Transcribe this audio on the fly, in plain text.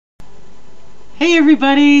Hey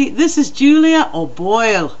everybody, this is Julia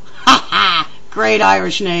O'Boyle. Ha ha! Great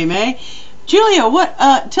Irish name, eh? Julia,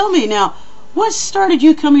 tell me now, what started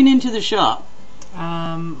you coming into the shop?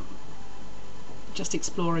 Just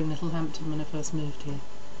exploring Littlehampton when I first moved here,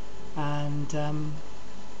 and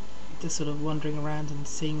just sort of wandering around and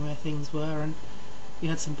seeing where things were, and you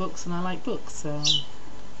had some books, and I like books, so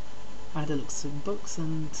I had a look at some books,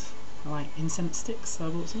 and I like incense sticks, so I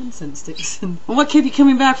bought some incense sticks. And What kept you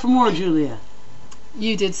coming back for more, Julia?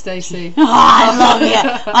 you did, Stacey. Oh, I love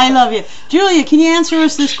you. I love you. Julia, can you answer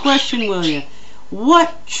us this question, will you?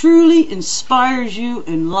 What truly inspires you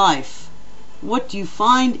in life? What do you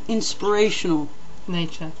find inspirational?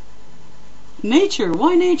 Nature. Nature.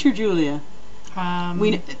 Why nature, Julia?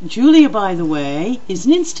 Julia, by the way, is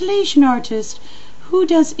an installation artist who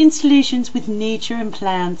does installations with nature and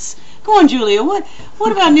plants. Go on, Julia. What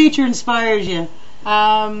about nature inspires you?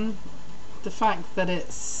 The fact that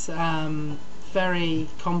it's very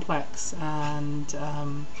complex and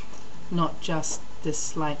not just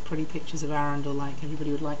this like pretty pictures of Arundel like everybody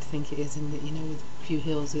would like to think it is, in that, you know, with a few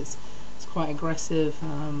hills. It's quite aggressive.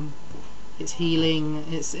 It's healing.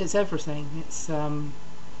 It's everything. It's a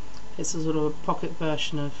sort of a pocket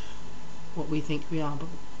version of what we think we are, but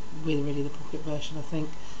we're really the pocket version, I think.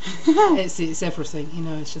 It's everything. You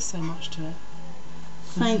know, it's just so much to it.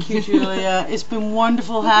 Thank you, Julia. It's been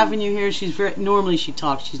wonderful having you here. Normally she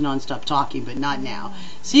talks, she's non-stop talking, but not now.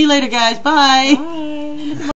 See you later, guys. Bye. Bye.